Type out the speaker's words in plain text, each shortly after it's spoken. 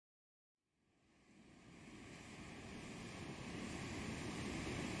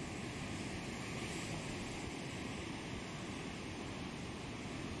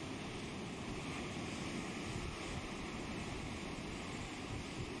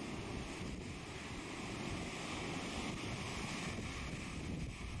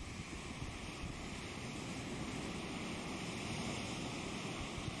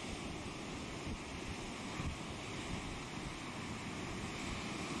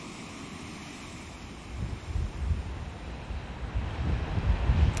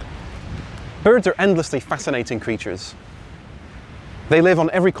Birds are endlessly fascinating creatures. They live on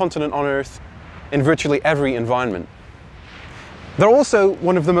every continent on Earth, in virtually every environment. They're also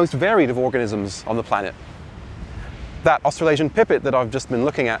one of the most varied of organisms on the planet. That Australasian pipit that I've just been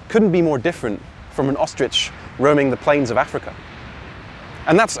looking at couldn't be more different from an ostrich roaming the plains of Africa.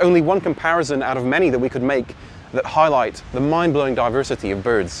 And that's only one comparison out of many that we could make that highlight the mind-blowing diversity of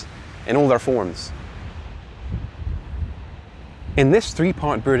birds in all their forms. In this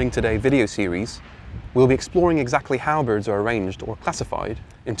three-part Birding Today video series, we'll be exploring exactly how birds are arranged or classified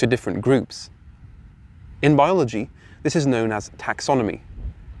into different groups. In biology, this is known as taxonomy,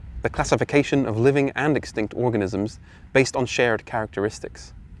 the classification of living and extinct organisms based on shared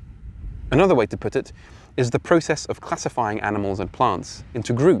characteristics. Another way to put it is the process of classifying animals and plants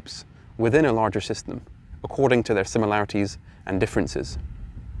into groups within a larger system, according to their similarities and differences.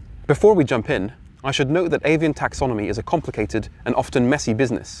 Before we jump in, I should note that avian taxonomy is a complicated and often messy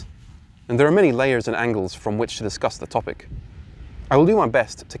business, and there are many layers and angles from which to discuss the topic. I will do my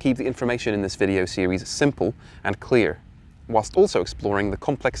best to keep the information in this video series simple and clear, whilst also exploring the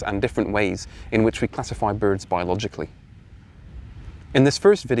complex and different ways in which we classify birds biologically. In this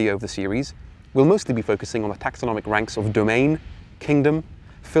first video of the series, we'll mostly be focusing on the taxonomic ranks of domain, kingdom,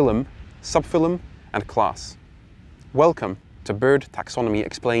 phylum, subphylum, and class. Welcome to Bird Taxonomy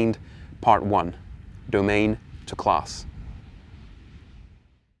Explained, Part 1. Domain to class.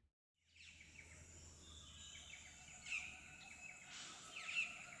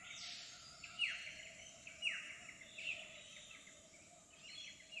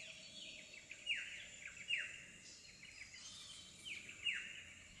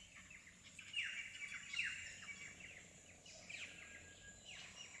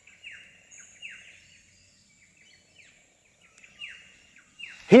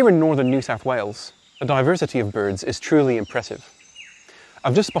 Here in northern New South Wales, the diversity of birds is truly impressive.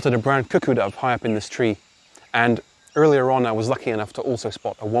 I've just spotted a brown cuckoo dove high up in this tree, and earlier on I was lucky enough to also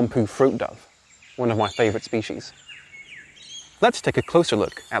spot a wampu fruit dove, one of my favourite species. Let's take a closer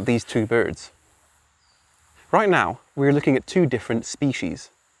look at these two birds. Right now, we're looking at two different species.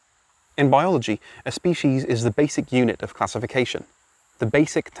 In biology, a species is the basic unit of classification, the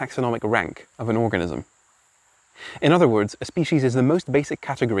basic taxonomic rank of an organism. In other words, a species is the most basic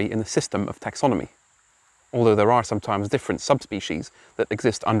category in the system of taxonomy, although there are sometimes different subspecies that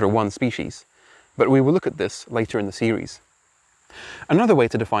exist under one species, but we will look at this later in the series. Another way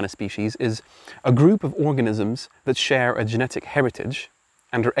to define a species is a group of organisms that share a genetic heritage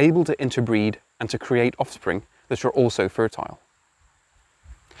and are able to interbreed and to create offspring that are also fertile.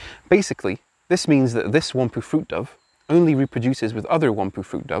 Basically, this means that this wampu fruit dove only reproduces with other wampu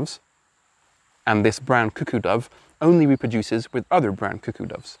fruit doves, and this brown cuckoo dove only reproduces with other brown cuckoo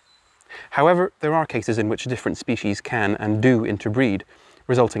doves. However, there are cases in which different species can and do interbreed,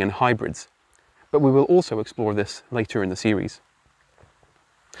 resulting in hybrids, but we will also explore this later in the series.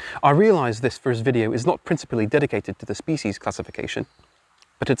 I realise this first video is not principally dedicated to the species classification,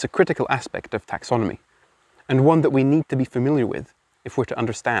 but it's a critical aspect of taxonomy, and one that we need to be familiar with if we're to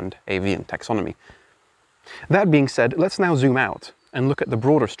understand avian taxonomy. That being said, let's now zoom out and look at the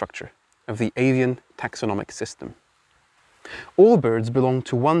broader structure of the avian taxonomic system. All birds belong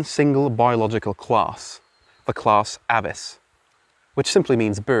to one single biological class, the class Aves, which simply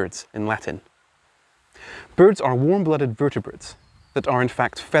means birds in Latin. Birds are warm-blooded vertebrates that are in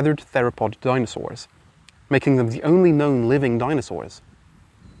fact feathered theropod dinosaurs, making them the only known living dinosaurs.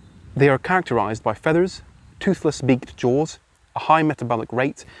 They are characterized by feathers, toothless beaked jaws, a high metabolic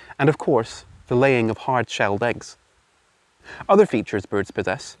rate, and of course, the laying of hard-shelled eggs. Other features birds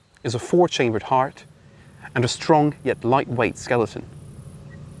possess is a four-chambered heart and a strong yet lightweight skeleton.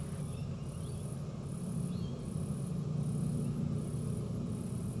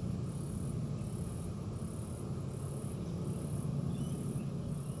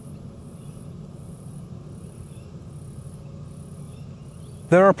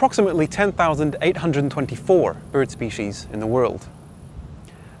 There are approximately 10,824 bird species in the world,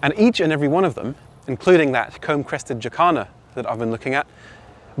 and each and every one of them, including that comb-crested jacana that I've been looking at,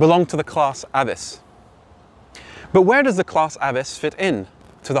 belong to the class Aves. But where does the class Aves fit in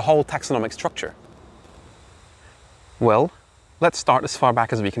to the whole taxonomic structure? Well, let's start as far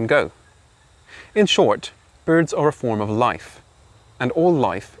back as we can go. In short, birds are a form of life, and all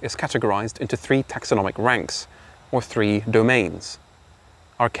life is categorized into three taxonomic ranks, or three domains: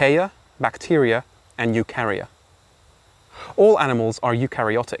 archaea, bacteria, and eukarya. All animals are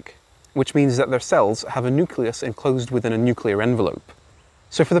eukaryotic, which means that their cells have a nucleus enclosed within a nuclear envelope.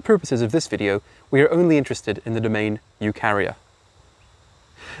 So for the purposes of this video, we are only interested in the domain eukarya.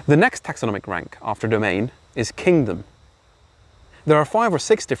 The next taxonomic rank after domain is kingdom. There are 5 or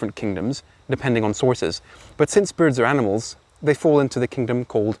 6 different kingdoms, depending on sources, but since birds are animals, they fall into the kingdom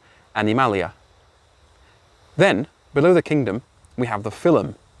called Animalia. Then, below the kingdom, we have the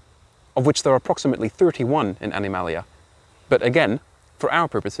phylum, of which there are approximately 31 in Animalia. But again, for our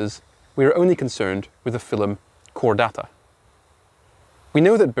purposes, we are only concerned with the phylum Chordata. We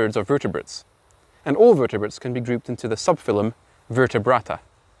know that birds are vertebrates, and all vertebrates can be grouped into the subphylum Vertebrata.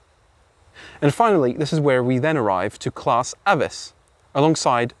 And finally, this is where we then arrive to class Aves,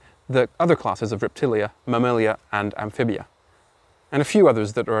 alongside the other classes of reptilia, mammalia and amphibia, and a few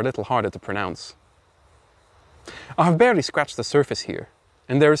others that are a little harder to pronounce. I have barely scratched the surface here,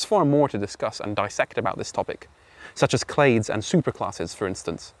 and there is far more to discuss and dissect about this topic, such as clades and superclasses, for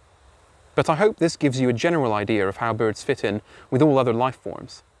instance. But I hope this gives you a general idea of how birds fit in with all other life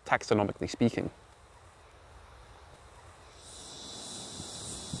forms, taxonomically speaking.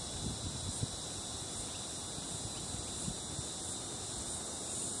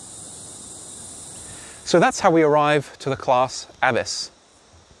 So that's how we arrive to the class Aves,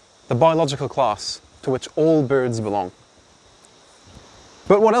 the biological class to which all birds belong.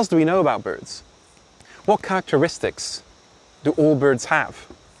 But what else do we know about birds? What characteristics do all birds have?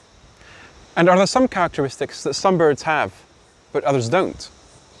 And are there some characteristics that some birds have, but others don't?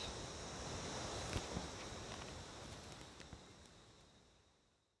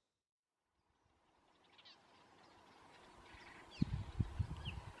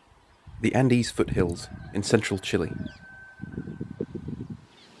 The Andes foothills in central Chile.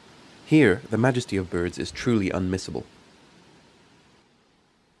 Here, the majesty of birds is truly unmissable.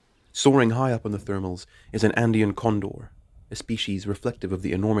 Soaring high up on the thermals is an Andean condor, a species reflective of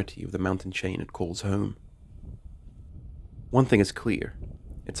the enormity of the mountain chain it calls home. One thing is clear,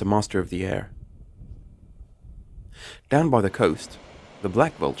 it's a master of the air. Down by the coast, the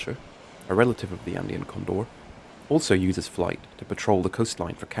black vulture, a relative of the Andean condor, also uses flight to patrol the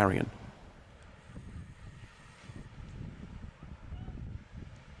coastline for carrion.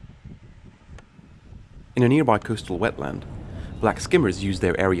 In a nearby coastal wetland, black skimmers use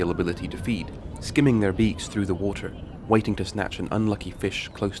their aerial ability to feed, skimming their beaks through the water, waiting to snatch an unlucky fish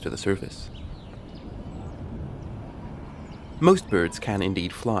close to the surface. Most birds can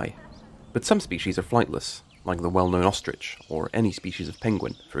indeed fly, but some species are flightless, like the well-known ostrich, or any species of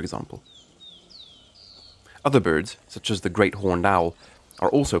penguin, for example. Other birds, such as the great horned owl, are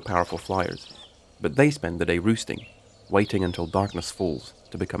also powerful flyers, but they spend the day roosting, waiting until darkness falls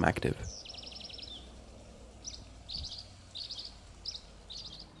to become active.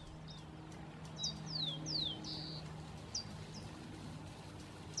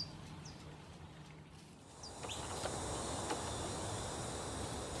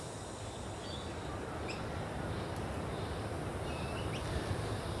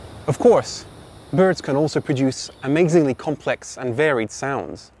 Of course, birds can also produce amazingly complex and varied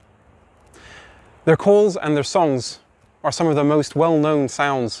sounds. Their calls and their songs are some of the most well-known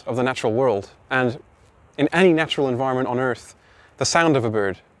sounds of the natural world, and in any natural environment on Earth, the sound of a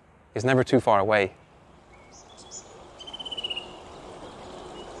bird is never too far away.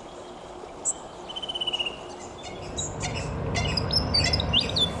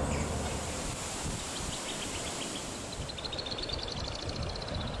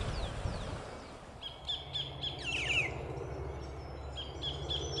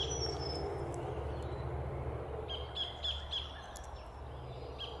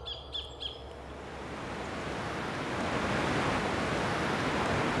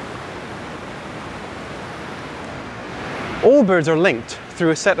 All birds are linked through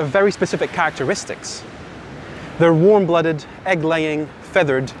a set of very specific characteristics. They're warm-blooded, egg-laying,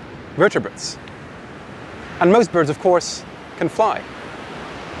 feathered vertebrates. And most birds, of course, can fly,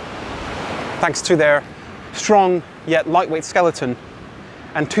 thanks to their strong yet lightweight skeleton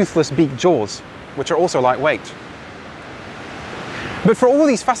and toothless beaked jaws, which are also lightweight. But for all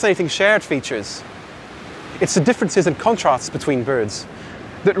these fascinating shared features, it's the differences and contrasts between birds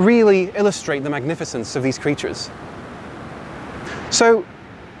that really illustrate the magnificence of these creatures. So,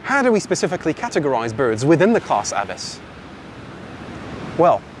 how do we specifically categorize birds within the class Aves?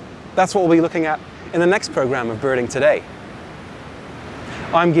 Well, that's what we'll be looking at in the next program of Birding Today.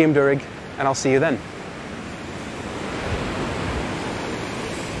 I'm Guillaume Doerig, and I'll see you then.